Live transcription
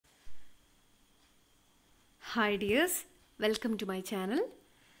Hi dears, welcome to my channel.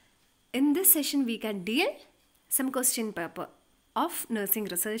 In this session we can deal some question paper of nursing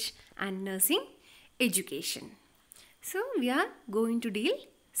research and nursing education. So we are going to deal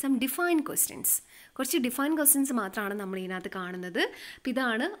some defined questions. കുറച്ച് define questions മാത്രമാണ് നമ്മൾ ഇതിനകത്ത് കാണുന്നത്. അപ്പോൾ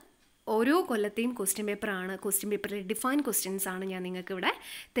ഇതാണ് ഓരോ കൊല്ലത്തെയും question പേപ്പറാണ്. Question പേപ്പറിലെ define questions ആണ് ഞാൻ നിങ്ങൾക്ക് ഇവിടെ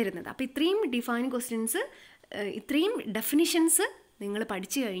തരുന്നത്. അപ്പോൾ ഇത്രയും ഡിഫൈൻ ക്വസ്റ്റ്യൻസ്, ഇത്രയും ഡെഫിനിഷൻസ് നിങ്ങൾ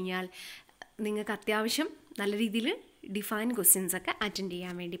പഠിച്ചു കഴിഞ്ഞാൽ നിങ്ങൾക്ക് അത്യാവശ്യം നല്ല രീതിയിൽ ഡിഫൈൻ ക്വസ്റ്റ്യൻസ് ഒക്കെ അറ്റൻഡ്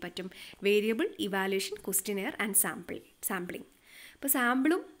ചെയ്യാൻ വേണ്ടി പറ്റും. Variable, evaluation, questionnaire and sampling. അപ്പോൾ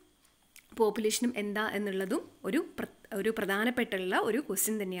സാമ്പിളും പോപ്പുലേഷനും എന്താ എന്നുള്ളതും ഒരു പ്രധാനപ്പെട്ടുള്ള ഒരു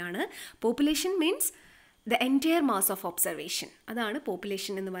ക്വസ്റ്റ്യൻ തന്നെയാണ്. Population means the entire mass of observation. അതാണ്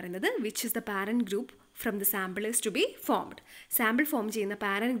പോപ്പുലേഷൻ എന്ന് പറയുന്നത്. Which is the parent group from the sample is to B formed. Sample form ചെയ്യുന്ന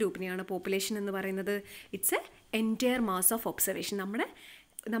പാരൻറ്റ് ഗ്രൂപ്പിനെയാണ് പോപ്പുലേഷൻ എന്ന് പറയുന്നത്. It's A entire mass of observation.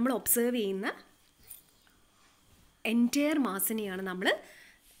 നമ്മൾ observe ചെയ്യുന്ന entire മാസിനെയാണ് നമ്മൾ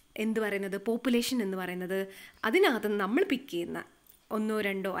എന്ത് പറയുന്നത്, പോപ്പുലേഷൻ എന്ന് പറയുന്നത്. അതിനകത്ത് നമ്മൾ പിക്ക് ചെയ്യുന്ന ഒന്നോ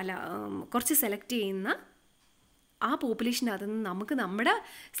രണ്ടോ അല്ല കുറച്ച് സെലക്ട് ചെയ്യുന്ന ആ പോപ്പുലേഷനകത്ത് നിന്ന് നമുക്ക് നമ്മുടെ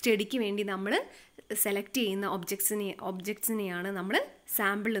സ്റ്റഡിക്ക് വേണ്ടി നമ്മൾ സെലക്ട് ചെയ്യുന്ന ഒബ്ജക്ട്സിനെയാണ് നമ്മൾ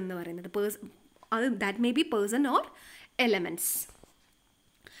സാമ്പിൾ എന്ന് പറയുന്നത്. അത് that may be person or elements.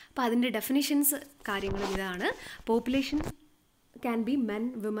 അപ്പോൾ അതിൻ്റെ ഡെഫിനിഷൻസ് കാര്യങ്ങൾ ഇതാണ്. Population can be men,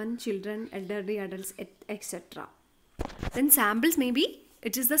 women, children, elderly adults, etc. Then samples may be,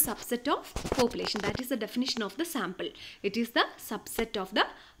 it is the subset of population. That is the definition of the sample. It is the subset of the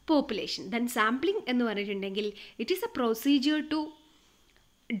population. Then sampling ennu parayittundeങ്കിൽ it is a procedure to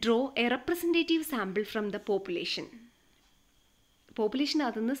draw a representative sample from the population.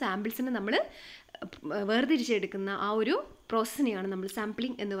 പോപ്പുലേഷനകത്തു നിന്ന് സാമ്പിൾസിനെ നമ്മൾ വേർതിരിച്ചെടുക്കുന്ന ആ ഒരു പ്രോസസ്സിനെയാണ് നമ്മൾ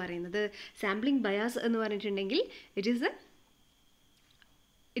sampling എന്ന് പറയുന്നത്. Sampling bias എന്ന് പറഞ്ഞിട്ടുണ്ടെങ്കിൽ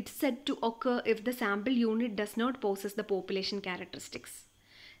it's said to occur if the sample unit does not possess the population characteristics.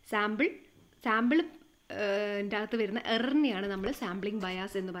 Sample അകത്ത് വരുന്ന എററിനെയാണ് നമ്മൾ സാമ്പിളിംഗ്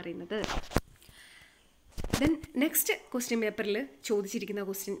ബയാസ് എന്ന് പറയുന്നത്. ദെൻ നെക്സ്റ്റ് ക്വസ്റ്റ്യൻ പേപ്പറിൽ ചോദിച്ചിരിക്കുന്ന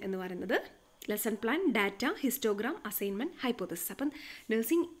ക്വസ്റ്റ്യൻ എന്ന് പറയുന്നത് lesson plan, data, histogram, assignment, hypothesis. അപ്പം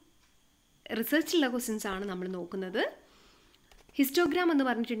നഴ്സിംഗ് റിസർച്ചിലുള്ള ക്വസ്റ്റ്യൻസ് ആണ് നമ്മൾ നോക്കുന്നത്. ഹിസ്റ്റോഗ്രാം എന്ന്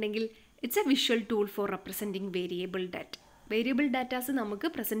പറഞ്ഞിട്ടുണ്ടെങ്കിൽ it's A visual tool for representing variable data. Variable datas നമുക്ക്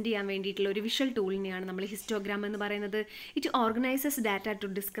പ്രസൻറ്റ് ചെയ്യാൻ വേണ്ടിയിട്ടുള്ള ഒരു വിഷ്വൽ ടൂളിനെയാണ് നമ്മൾ ഹിസ്റ്റോഗ്രാം എന്ന് പറയുന്നത്. It organises data to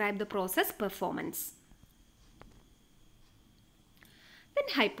describe the process performance. Then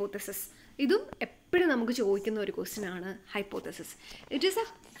hypothesis. ഇതും എപ്പോഴും നമുക്ക് ചോദിക്കുന്ന ഒരു ക്വസ്റ്റ്യൻ ആണ് hypothesis. It is A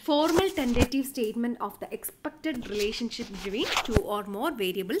formal tentative statement of the expected relationship between two or more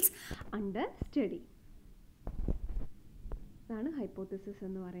variables under study. ാണ് ഹൈപ്പോത്തസിസ്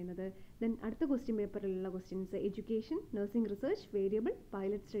എന്ന് പറയുന്നത്. ദെൻ അടുത്ത question പേപ്പറിലുള്ള questions education, nursing research, variable,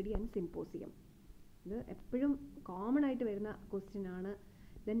 pilot study and symposium. ഇത് എപ്പോഴും common ആയിട്ട് വരുന്ന question ആണ്.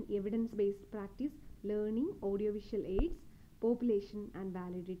 Then evidence based practice, learning, audio visual AIDS, population and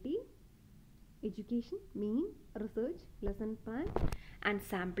validity, education, mean, research, lesson plan and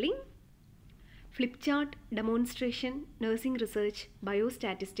sampling, flip chart, demonstration, nursing research,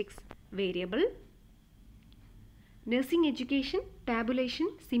 biostatistics, variable, nursing education, tabulation,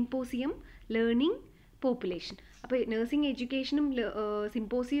 symposium, learning, population. അപ്പോൾ nursing എഡ്യൂക്കേഷനും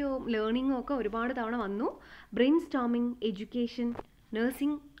സിംപോസിയവും ലേണിംഗും ഒക്കെ ഒരുപാട് തവണ വന്നു. Brain storming, education,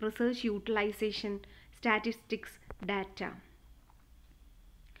 nursing research utilisation, statistics, data,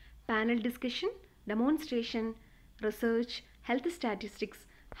 panel discussion, demonstration, research, health statistics,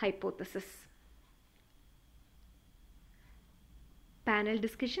 hypothesis. Panel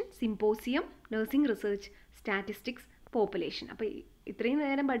discussion, symposium, nursing research, statistics, population. അപ്പോൾ ഇത്രയും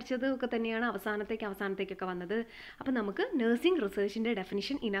നേരം പഠിച്ചതൊക്കെ തന്നെയാണ് അവസാനത്തേക്കൊക്കെ വന്നത്. അപ്പോൾ നമുക്ക് നഴ്സിംഗ് റിസർച്ചിൻ്റെ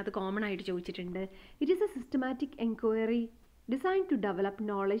ഡെഫിനിഷൻ ഇതിനകത്ത് കോമൺ ആയിട്ട് ചോദിച്ചിട്ടുണ്ട്. It is A systematic enquiry designed to develop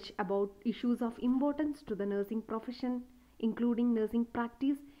knowledge about issues of importance to the nursing profession including nursing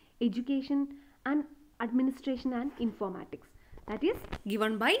practice, education and administration and informatics. That is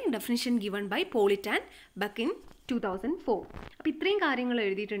definition given by Pollitt and Buck in 2004. അപ്പോൾ ഇത്രയും കാര്യങ്ങൾ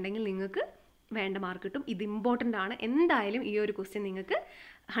എഴുതിയിട്ടുണ്ടെങ്കിൽ നിങ്ങൾക്ക് വേണ്ട mark കിട്ടും. ഇത് important ആണ്. എന്തായാലും ഈ ഒരു ക്വസ്റ്റ്യൻ നിങ്ങൾക്ക്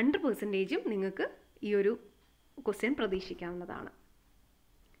 100% നിങ്ങൾക്ക് ഈ ഒരു ക്വസ്റ്റ്യൻ പ്രതീക്ഷിക്കാവുന്നതാണ്.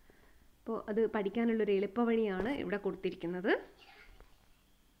 അപ്പോൾ അത് പഠിക്കാനുള്ളൊരു എളുപ്പവഴിയാണ് ഇവിടെ കൊടുത്തിരിക്കുന്നത്.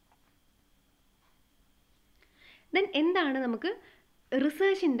 ദെൻ എന്താണ് നമുക്ക്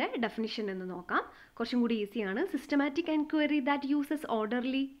റിസർച്ചിൻ്റെ ഡെഫിനിഷൻ എന്ന് നോക്കാം. കുറച്ചും കൂടി ഈസിയാണ്. Systematic enquiry that uses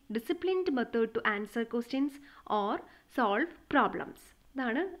orderly disciplined method to answer questions or solve problems.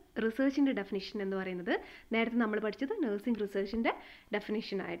 ഇതാണ് റിസർച്ചിൻ്റെ ഡെഫിനിഷൻ എന്ന് പറയുന്നത്. നേരത്തെ നമ്മൾ പഠിച്ചത് നഴ്സിംഗ് റിസർച്ചിൻ്റെ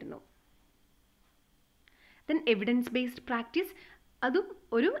ഡെഫിനിഷൻ ആയിരുന്നു. Then evidence based practice. അതും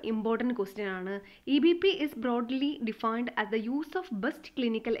ഒരു ഇമ്പോർട്ടൻറ്റ് ക്വസ്റ്റ്യൻ ആണ്. EBP is broadly defined as the use of best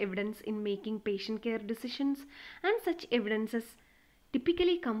clinical evidence in making patient care decisions, and such evidences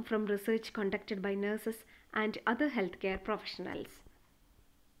typically come from research conducted by nurses and other healthcare professionals.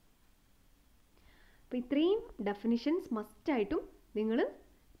 അപ്പോൾ ഇത്രയും definitions മസ്റ്റായിട്ടും നിങ്ങൾ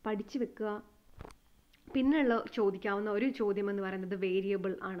പഠിച്ചു വെക്കുക. പിന്നെയുള്ള ചോദിക്കാവുന്ന ഒരു ചോദ്യം എന്ന് പറയുന്നത്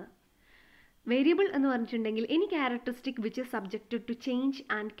വേരിയബിൾ ആണ്. വേരിയബിൾ എന്ന് പറഞ്ഞിട്ടുണ്ടെങ്കിൽ any characteristic which is subjected to change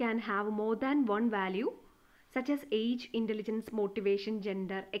and can have more than one value such as age, intelligence, motivation,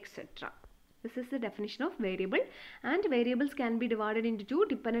 gender, etcetera. This is the definition of variable, and variables can be divided into two.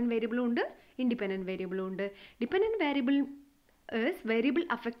 Dependent variable ഉണ്ട്, independent variable ഉണ്ട്. Dependent variable is variable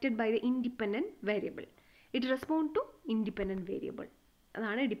affected by the independent variable. It responds to independent variable.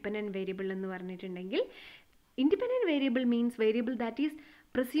 അതാണ് dependent variable എന്ന് പറഞ്ഞിട്ടുണ്ടെങ്കിൽ. Independent variable means variable that is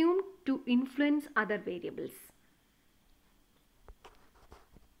presumed to influence other variables.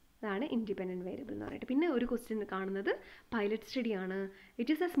 അതാണ് independent variable എന്ന് പറയുന്നത്. പിന്നെ ഒരു question കാണുന്നത് പൈലറ്റ് സ്റ്റഡി ആണ്.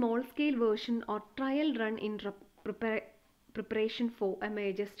 It is A small scale version or trial run in preparation for A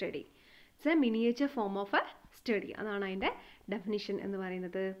major study. It's A miniature form of A study. അതാണ് അതിൻ്റെ definition എന്ന്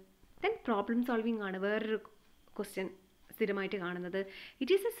പറയുന്നത്. ദെൻ പ്രോബ്ലം സോൾവിംഗ് ആണ് വേറൊരു ക്വസ്റ്റ്യൻ സ്ഥിരമായിട്ട് കാണുന്നത്.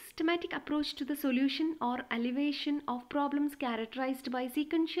 It is A systematic approach to the solution or elevation of problems characterised by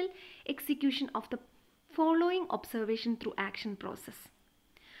sequential execution of the following observation through action process.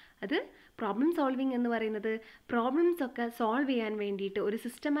 അത് problem solving എന്ന് പറയുന്നത് പ്രോബ്ലംസ് ഒക്കെ സോൾവ് ചെയ്യാൻ വേണ്ടിയിട്ട് ഒരു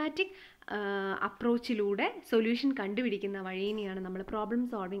സിസ്റ്റമാറ്റിക് അപ്രോച്ചിലൂടെ സൊല്യൂഷൻ കണ്ടുപിടിക്കുന്ന വഴിയിനെയാണ് നമ്മൾ പ്രോബ്ലം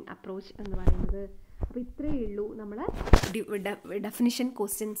സോൾവിങ് അപ്രോച്ച് എന്ന് പറയുന്നത്. അപ്പോൾ ഇത്രയേ ഉള്ളൂ നമ്മൾ ഡെഫിനിഷൻ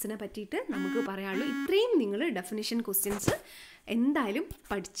ക്വസ്റ്റ്യൻസിനെ പറ്റിയിട്ട് നമുക്ക് പറയാനുള്ളൂ. ഇത്രയും നിങ്ങൾ ഡെഫിനിഷൻ ക്വസ്റ്റ്യൻസ് എന്തായാലും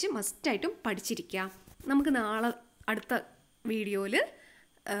പഠിച്ച് മസ്റ്റായിട്ടും പഠിച്ചിരിക്കുക. നമുക്ക് നാളെ അടുത്ത വീഡിയോയിൽ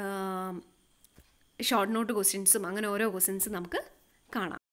ഷോർട്ട് നോട്ട് ക്വസ്റ്റ്യൻസും അങ്ങനെ ഓരോ ക്വസ്റ്റ്യൻസും നമുക്ക് കാണാം.